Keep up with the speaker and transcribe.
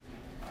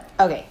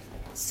Okay,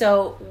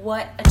 so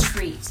what a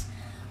treat.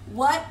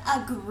 What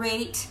a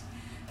great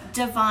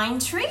divine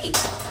treat.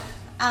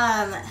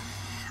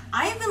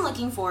 I've been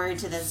looking forward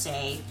to this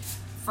day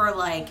for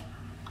like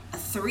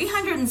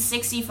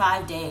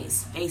 365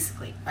 days,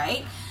 basically,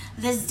 right?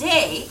 This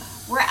day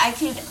where I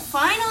could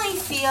finally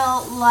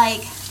feel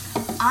like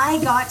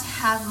I got to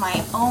have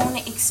my own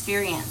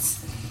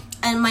experience,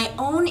 and my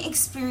own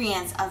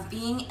experience of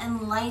being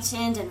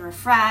enlightened and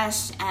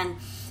refreshed and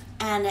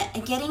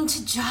getting to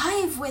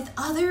jive with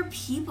other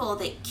people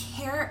that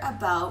care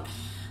about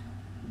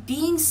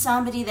being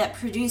somebody that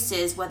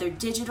produces, whether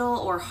digital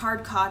or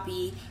hard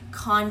copy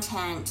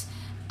content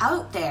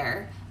out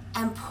there,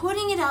 and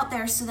putting it out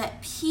there so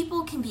that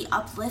people can be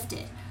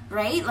uplifted,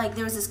 right? Like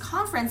there was this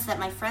conference that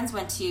my friends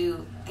went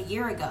to a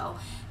year ago.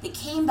 They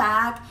came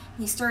back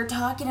and they started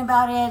talking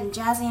about it and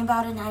jazzing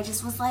about it, and I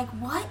just was like,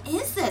 what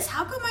is this?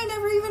 How come I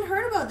never even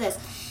heard about this?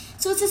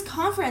 So it's this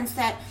conference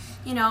that,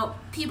 you know,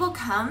 people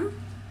come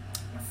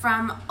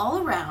from all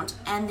around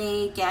and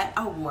they get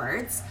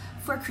awards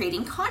for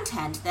creating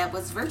content that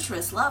was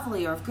virtuous,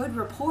 lovely, or of good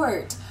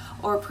report,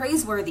 or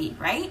praiseworthy,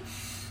 right?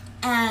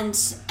 And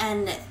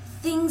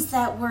things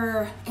that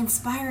were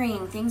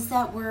inspiring, things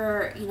that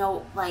were, you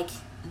know, like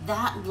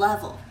that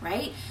level,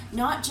 right?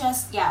 Not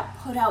just,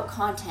 put out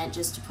content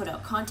just to put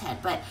out content,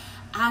 but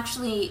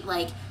actually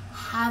like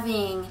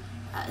having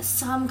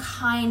some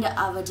kind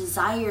of a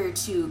desire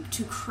to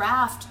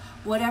craft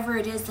whatever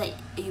it is that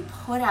you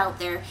put out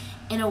there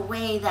in a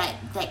way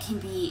that can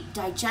be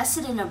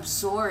digested and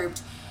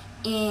absorbed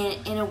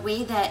in a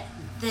way that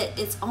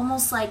it's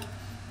almost like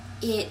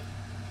it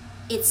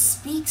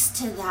speaks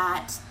to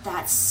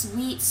that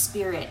sweet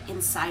spirit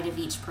inside of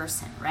each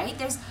person, right?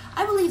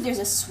 I believe there's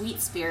a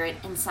sweet spirit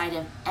inside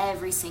of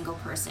every single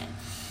person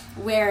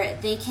where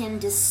they can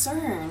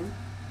discern,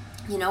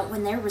 you know,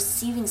 when they're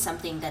receiving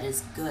something that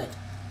is good,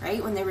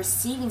 right? When they're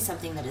receiving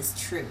something that is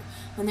true,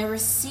 when they're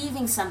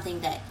receiving something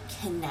that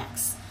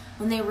connects,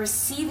 when they're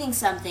receiving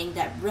something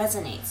that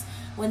resonates,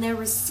 when they're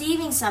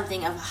receiving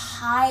something of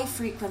high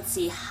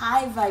frequency,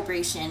 high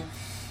vibration,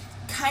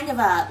 kind of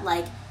a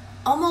like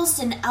almost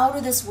an out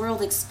of this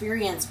world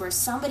experience where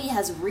somebody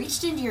has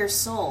reached into your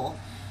soul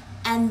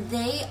and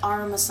they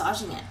are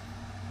massaging it.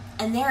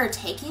 And they are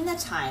taking the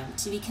time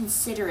to be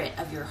considerate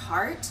of your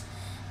heart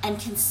and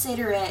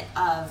considerate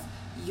of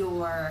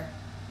your,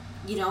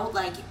 you know,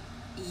 like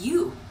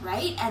you,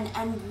 right?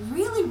 And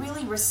really,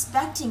 really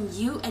respecting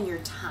you and your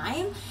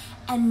time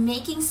and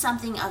making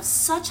something of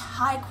such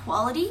high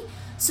quality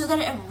so that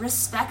it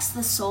respects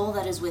the soul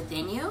that is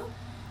within you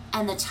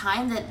and the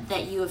time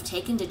that you have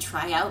taken to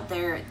try out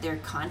their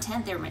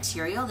content, their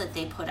material that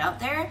they put out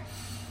there.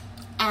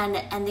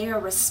 And they are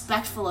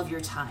respectful of your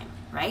time,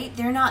 right?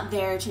 They're not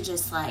there to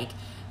just like,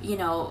 you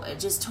know,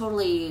 just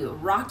totally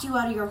rock you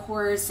out of your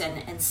horse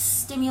and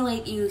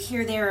stimulate you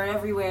here, there, or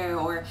everywhere,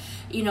 or,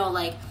 you know,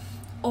 like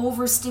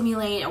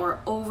overstimulate or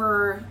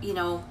over, you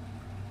know,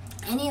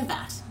 any of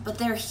that. But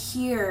they're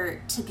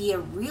here to be a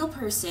real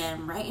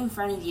person right in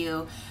front of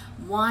you,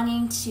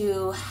 wanting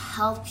to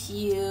help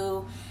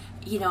you,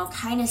 you know,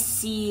 kind of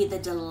see the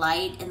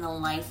delight in the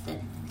life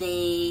that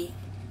they,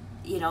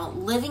 you know,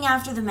 living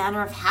after the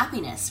manner of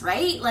happiness,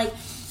 right? Like,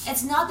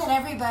 it's not that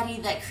everybody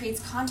that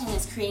creates content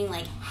is creating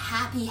like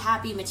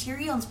happy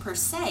materials per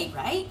se,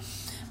 right?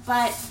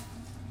 But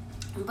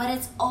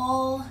it's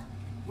all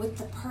with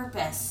the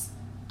purpose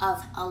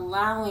of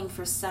allowing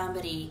for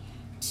somebody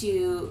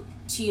to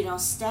you know,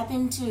 step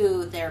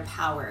into their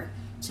power,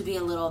 to be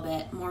a little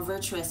bit more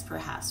virtuous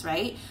perhaps,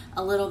 right?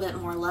 A little bit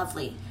more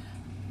lovely,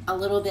 a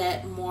little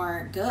bit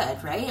more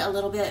good, right? A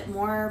little bit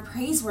more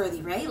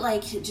praiseworthy, right?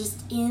 Like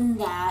just in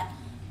that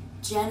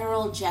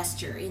general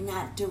gesture, in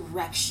that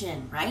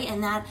direction, right?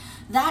 And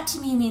that to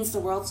me means the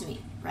world to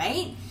me,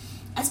 right?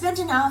 I spent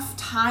enough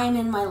time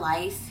in my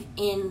life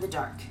in the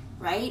dark,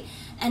 right?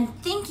 And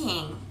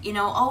thinking, you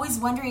know, always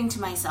wondering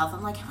to myself,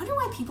 I'm like, I wonder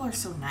why people are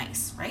so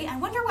nice, right? I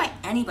wonder why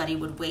anybody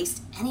would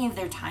waste any of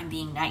their time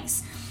being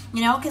nice,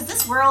 you know, because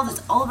this world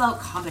is all about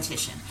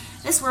competition.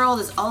 This world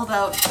is all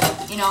about,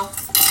 you know,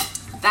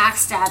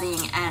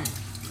 backstabbing and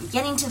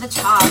getting to the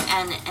top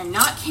and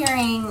not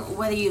caring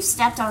whether you've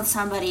stepped on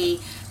somebody,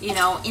 you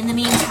know, in the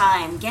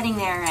meantime, getting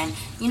there. And,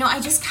 you know,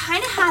 I just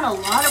kind of had a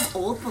lot of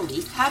old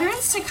belief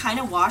patterns to kind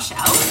of wash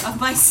out of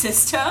my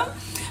system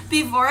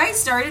before I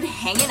started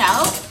hanging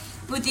out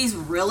with these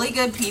really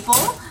good people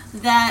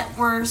that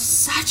were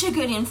such a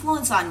good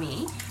influence on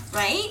me,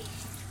 right?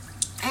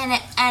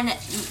 And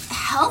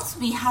helped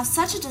me have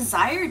such a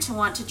desire to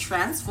want to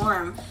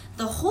transform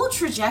the whole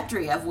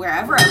trajectory of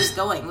wherever I was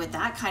going with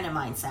that kind of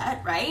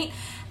mindset, right?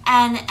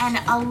 And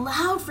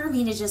allowed for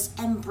me to just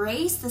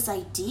embrace this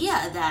idea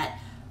that,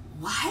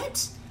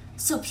 what?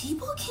 So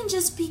people can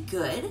just be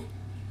good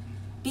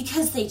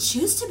because they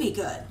choose to be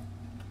good.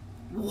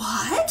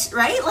 What?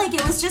 Right? Like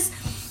it was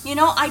just, you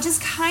know, I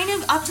just kind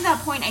of, up to that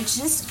point, I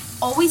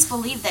just always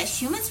believed that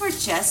humans were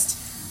just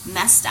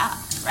messed up,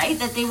 right?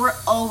 That they were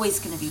always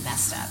going to be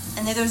messed up.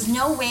 And that there's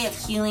no way of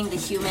healing the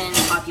human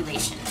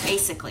population,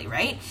 basically,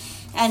 right?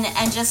 And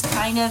just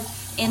kind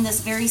of in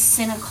this very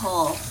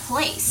cynical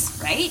place,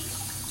 right?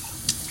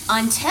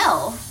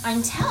 Until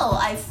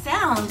I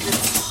found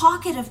this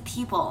pocket of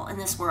people in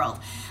this world.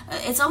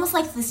 It's almost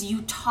like this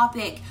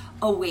utopic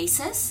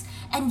oasis.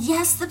 And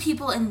yes, the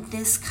people in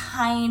this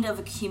kind of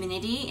a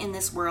community in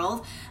this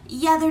world,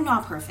 yeah, they're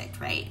not perfect,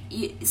 right?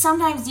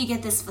 Sometimes you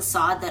get this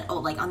facade that,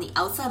 like on the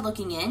outside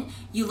looking in,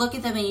 you look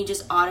at them and you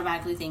just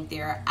automatically think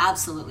they're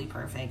absolutely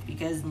perfect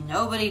because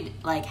nobody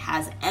like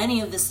has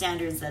any of the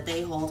standards that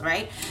they hold,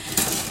 right?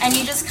 And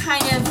you just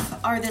kind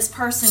of are this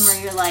person where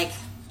you're like,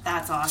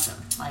 that's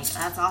awesome. Like,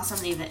 that's awesome.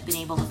 They've been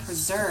able to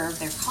preserve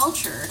their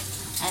culture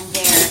and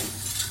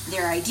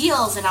their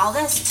ideals and all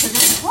this to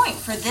this point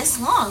for this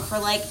long, for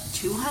like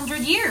 200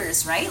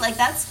 years, right? Like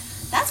that's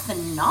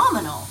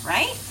phenomenal,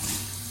 right?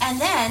 And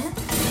then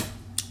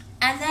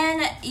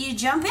you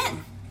jump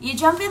in. You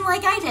jump in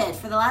like I did.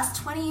 For the last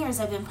 20 years,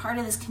 I've been part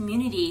of this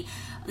community,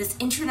 this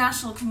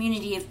international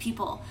community of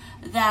people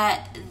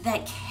that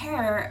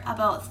care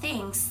about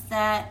things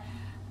that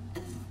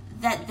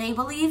they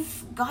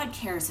believe God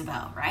cares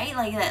about, right?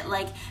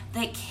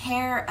 That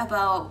care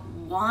about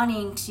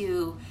wanting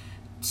to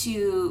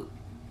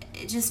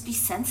just be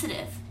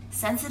sensitive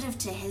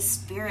to his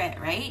spirit,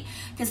 right?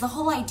 Because the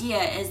whole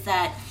idea is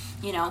that,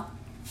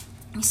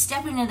 you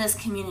step into this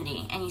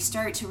community and you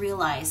start to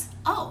realize,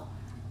 oh,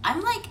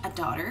 I'm like a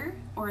daughter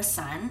or a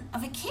son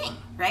of a king,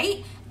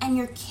 right? And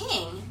your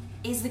king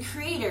is the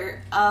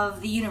creator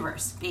of the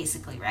universe,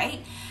 basically, right?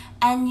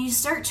 And you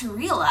start to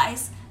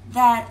realize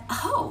that,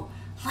 oh,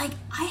 like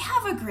I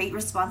have a great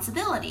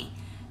responsibility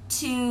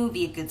to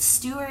be a good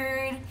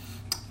steward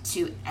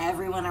to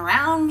everyone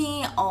around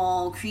me,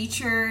 all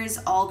creatures,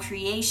 all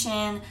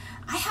creation.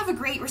 I have a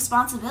great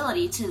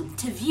responsibility to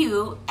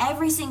view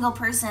every single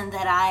person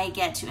that I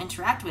get to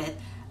interact with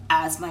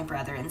as my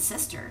brother and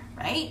sister,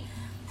 right?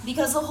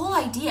 Because the whole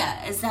idea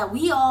is that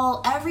we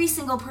all, every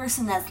single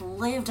person that's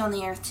lived on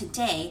the earth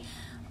today,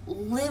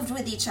 lived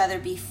with each other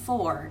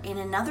before in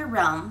another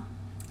realm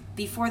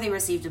before they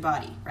received a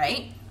body,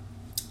 right?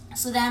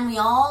 So then we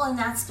all in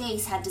that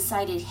space had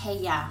decided, hey,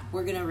 yeah,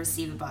 we're going to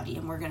receive a body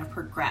and we're going to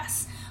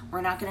progress.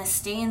 We're not going to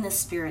stay in the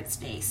spirit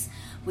space.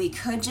 We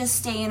could just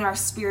stay in our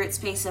spirit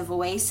space of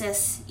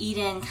oasis,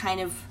 Eden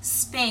kind of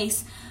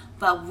space,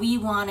 but we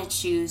want to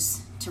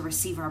choose to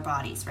receive our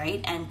bodies,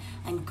 right?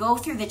 And go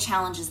through the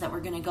challenges that we're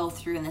going to go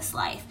through in this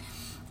life.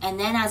 And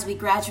then as we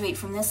graduate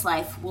from this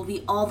life, we'll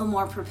be all the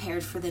more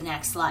prepared for the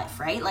next life,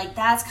 right? Like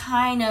that's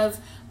kind of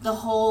the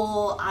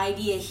whole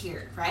idea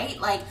here, right?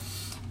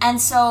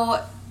 And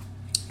so,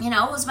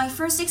 it was my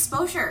first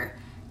exposure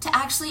to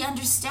actually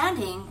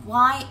understanding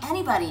why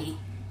anybody,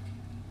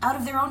 out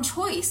of their own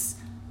choice,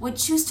 would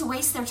choose to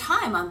waste their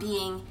time on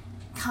being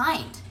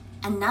kind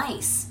and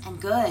nice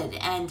and good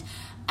and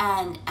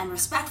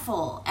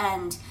respectful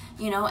and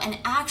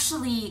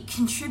actually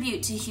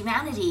contribute to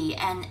humanity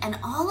and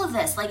all of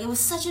this. Like, it was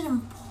such an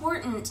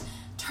important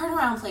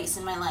turnaround place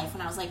in my life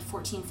when I was like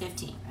 14,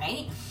 15,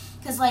 right?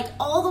 Because like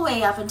all the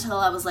way up until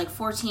I was like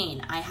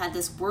 14, I had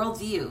this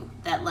worldview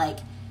that like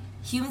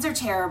humans are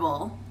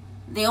terrible,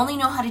 they only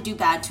know how to do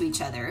bad to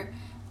each other,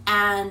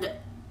 and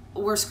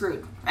we're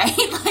screwed, right?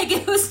 Like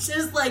it was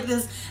just like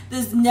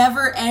this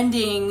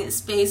never-ending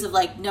space of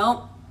like,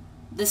 nope,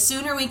 the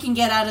sooner we can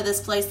get out of this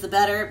place, the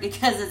better,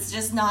 because it's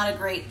just not a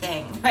great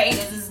thing, right?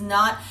 This is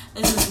not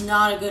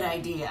a good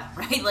idea,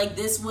 right? Like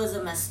this was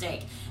a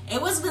mistake.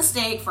 It was a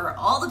mistake for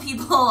all the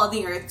people on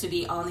the earth to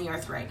be on the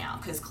earth right now,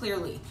 because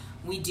clearly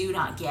we do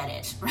not get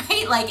it,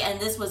 right? Like, and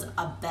this was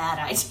a bad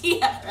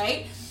idea,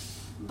 right?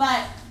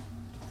 But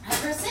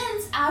ever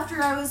since,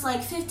 after I was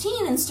like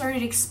 15 and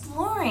started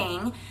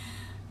exploring,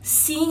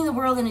 seeing the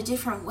world in a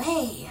different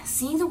way,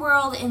 seeing the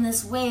world in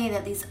this way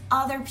that these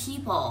other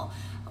people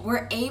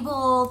were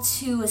able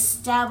to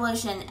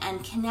establish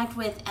and connect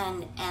with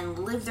and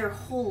live their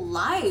whole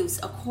lives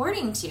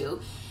according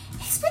to,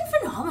 it's been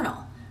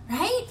phenomenal,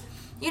 right?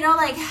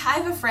 Like I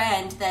have a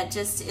friend that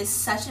just is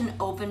such an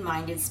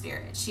open-minded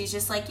spirit. She's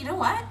just like, you know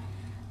what?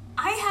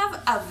 I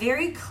have a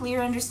very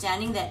clear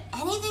understanding that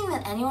anything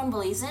that anyone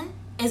believes in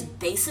is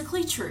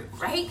basically true,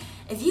 right?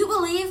 If you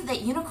believe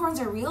that unicorns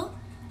are real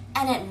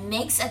and it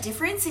makes a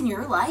difference in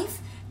your life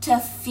to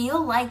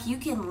feel like you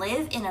can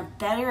live in a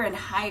better and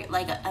higher,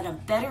 like in a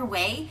better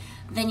way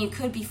than you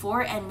could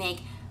before and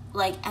make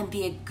and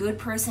be a good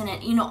person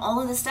and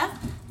all of this stuff,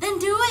 then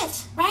do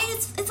it, right?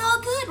 It's all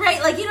good,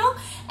 right?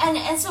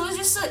 And so it was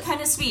just so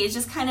kind of sweet. It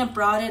just kind of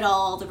brought it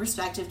all the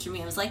perspective to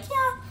me. I was like,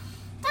 yeah,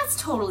 that's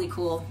totally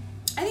cool.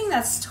 I think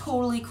that's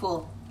totally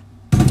cool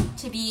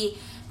to be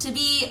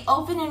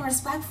open and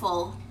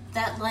respectful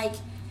that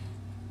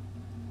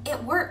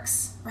it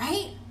works,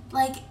 right?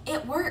 Like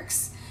it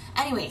works.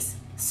 Anyways,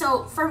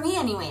 so for me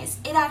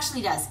it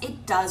actually does.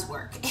 It does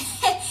work.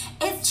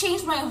 It's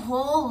changed my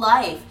whole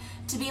life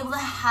to be able to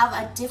have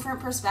a different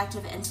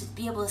perspective and to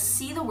be able to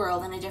see the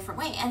world in a different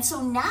way. And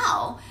so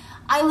now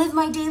I live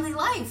my daily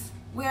life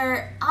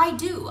where I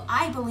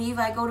believe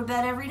I go to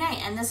bed every night.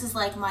 And this is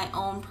like my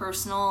own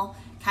personal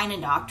kind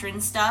of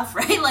doctrine stuff,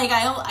 right?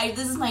 Like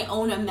this is my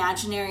own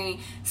imaginary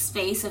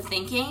space of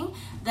thinking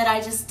that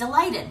I just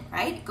delight in,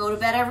 right? Go to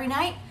bed every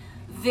night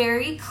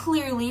very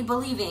clearly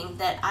believing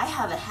that I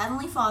have a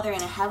Heavenly Father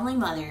and a Heavenly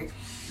Mother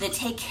that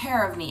take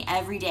care of me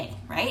every day,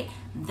 right?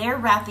 They're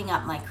wrapping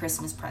up my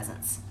Christmas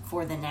presents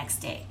for the next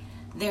day.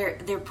 They're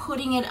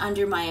putting it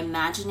under my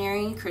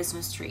imaginary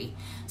Christmas tree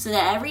so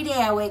that every day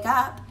I wake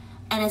up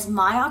and it's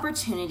my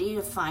opportunity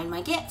to find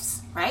my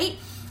gifts, right?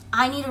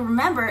 I need to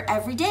remember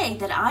every day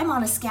that I'm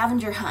on a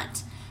scavenger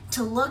hunt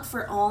to look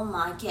for all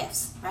my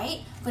gifts, right?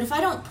 But if I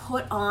don't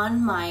put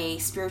on my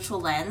spiritual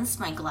lens,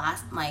 my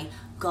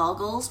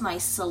goggles, my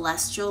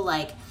celestial,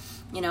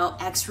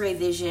 X-ray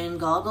vision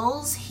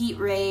goggles, heat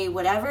ray,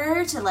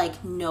 whatever, to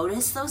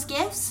notice those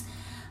gifts,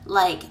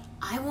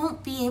 I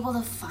won't be able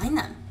to find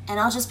them. And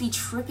I'll just be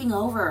tripping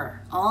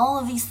over all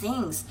of these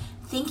things,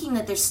 thinking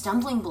that they're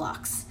stumbling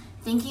blocks,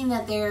 thinking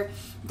that they're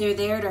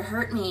there to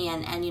hurt me,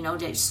 and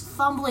just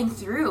fumbling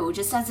through,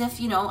 just as if,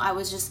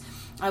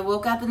 I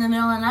woke up in the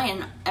middle of the night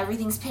and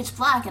everything's pitch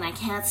black and I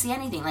can't see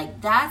anything.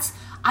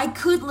 I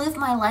could live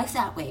my life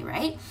that way,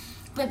 right?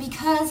 But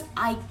because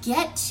I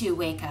get to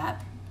wake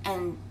up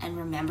and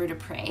remember to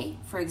pray,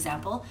 for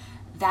example,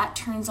 that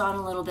turns on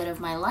a little bit of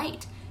my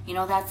light.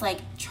 That's like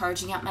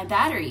charging up my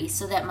battery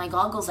so that my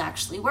goggles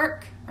actually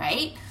work,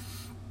 right?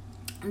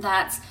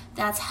 That's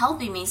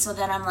helping me so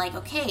that I'm like,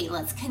 okay,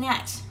 let's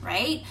connect,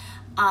 right?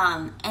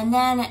 And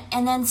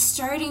then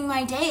starting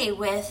my day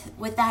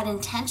with that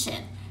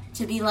intention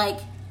to be like,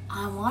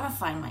 I want to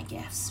find my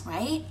gifts,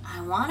 right?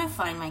 I want to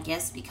find my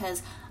gifts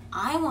because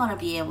I want to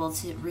be able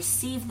to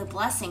receive the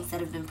blessings that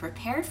have been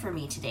prepared for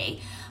me today,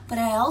 but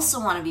I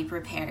also want to be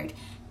prepared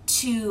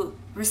to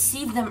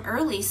receive them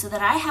early so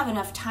that I have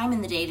enough time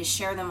in the day to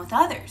share them with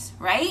others,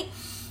 right?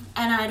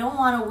 And I don't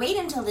want to wait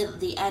until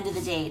the end of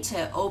the day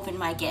to open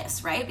my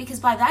gifts, right? Because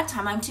by that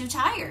time I'm too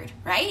tired,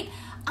 right?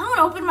 I want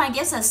to open my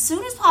gifts as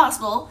soon as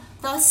possible,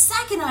 the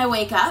second I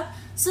wake up,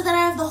 so that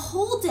I have the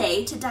whole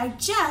day to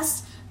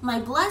digest my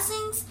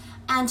blessings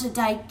and to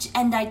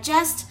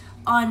digest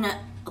on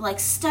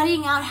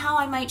studying out how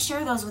I might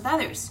share those with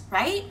others,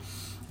 right?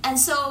 And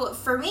so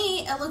for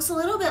me, it looks a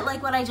little bit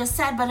like what I just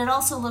said, but it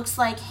also looks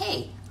like,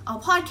 hey, I'll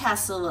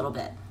podcast a little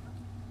bit.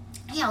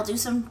 Hey, I'll do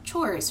some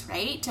chores,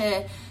 right?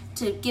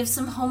 To give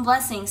some home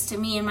blessings to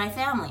me and my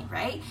family,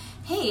 right?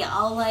 Hey,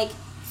 I'll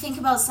think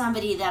about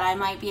somebody that I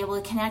might be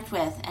able to connect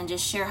with and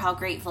just share how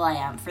grateful I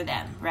am for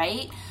them,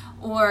 right?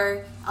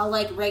 Or I'll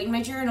write in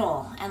my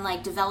journal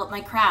and develop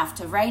my craft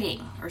of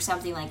writing or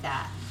something like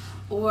that.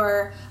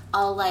 Or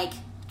I'll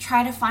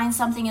try to find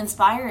something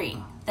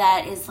inspiring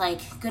that is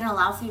going to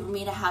allow for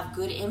me to have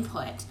good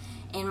input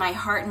in my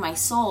heart and my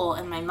soul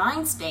and my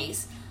mind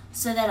space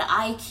so that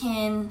I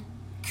can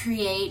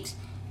create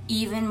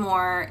even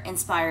more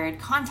inspired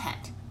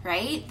content,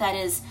 right? That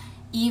is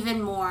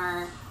even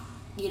more,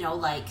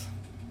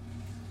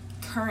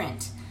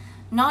 current.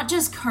 Not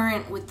just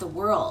current with the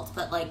world,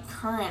 but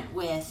current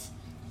with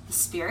the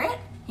spirit,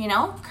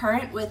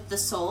 current with the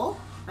soul,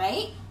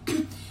 right?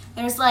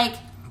 There's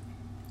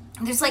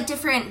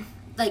different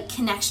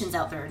connections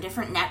out there,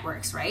 different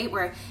networks, right?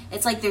 Where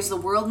it's there's the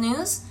world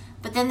news,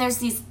 but then there's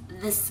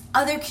this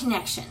other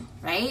connection,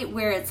 right?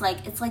 Where it's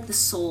the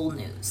soul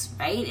news,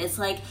 right? It's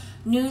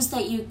news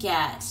that you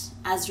get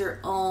as your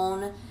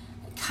own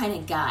kind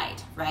of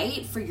guide,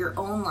 right? For your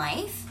own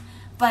life.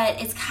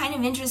 But it's kind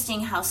of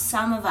interesting how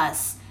some of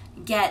us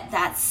get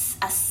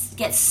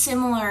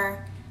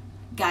similar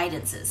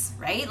guidances,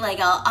 right?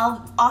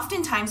 I'll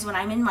oftentimes when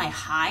I'm in my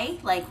high,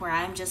 where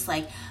I'm just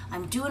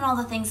I'm doing all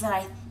the things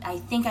that I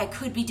think I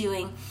could be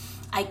doing,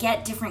 I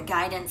get different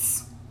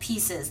guidance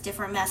pieces,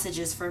 different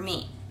messages for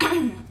me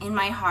in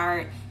my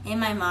heart, in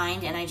my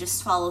mind, and I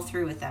just follow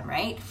through with them,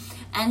 right?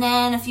 And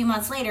then a few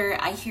months later,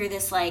 I hear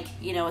this a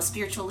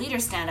spiritual leader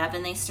stand up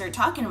and they start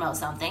talking about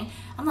something.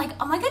 I'm like,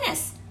 oh my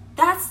goodness,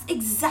 that's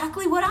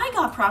exactly what I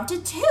got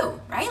prompted too,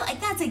 right?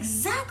 That's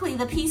exactly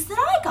the piece that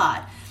I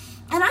got.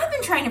 And I've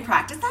been trying to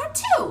practice that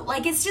too.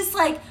 It's just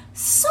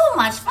so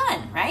much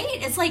fun, right?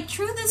 It's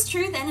truth is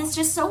truth, and it's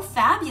just so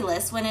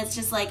fabulous when it's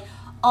just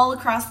all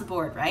across the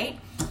board, right?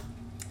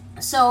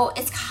 So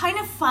it's kind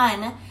of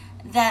fun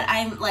that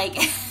I'm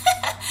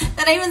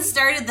that I even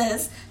started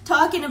this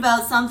talking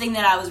about something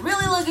that I was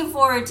really looking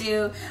forward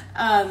to,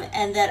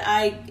 and that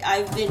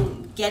I've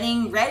been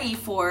getting ready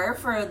for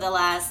the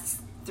last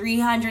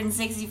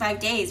 365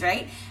 days,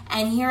 right?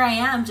 And here I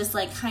am just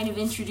kind of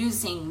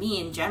introducing me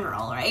in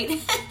general, right?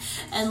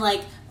 And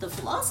the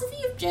philosophy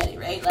of Jenny,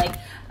 right?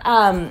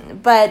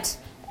 But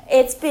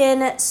it's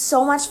been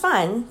so much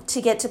fun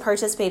to get to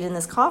participate in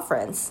this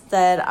conference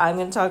that I'm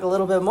going to talk a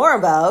little bit more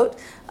about.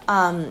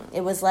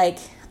 It was a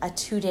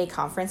 2-day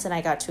conference, and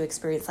I got to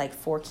experience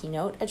 4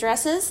 keynote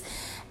addresses,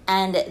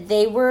 and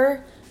they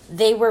were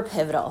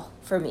pivotal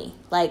for me.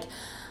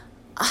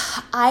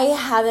 I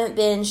haven't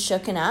been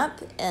shooken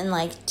up and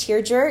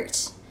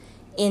tear-jerked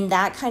in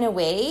that kind of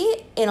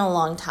way in a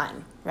long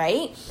time,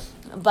 right?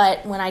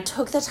 But when I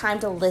took the time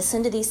to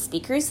listen to these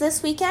speakers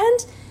this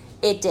weekend,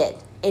 it did.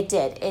 It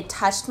did. It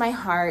touched my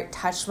heart,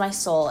 touched my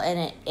soul,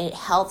 and it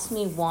helped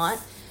me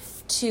want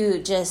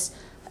to just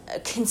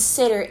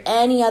consider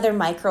any other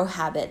micro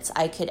habits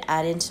I could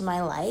add into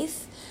my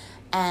life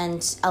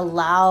and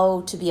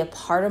allow to be a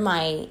part of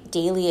my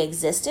daily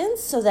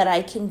existence so that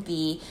I can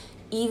be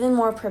even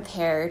more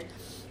prepared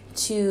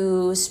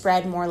to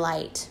spread more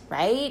light,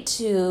 right?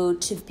 To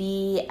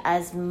be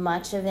as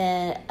much of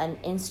an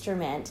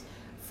instrument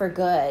for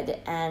good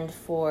and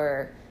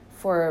for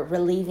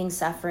relieving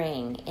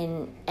suffering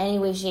in any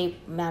way,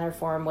 shape, manner,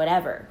 form,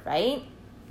 whatever, right?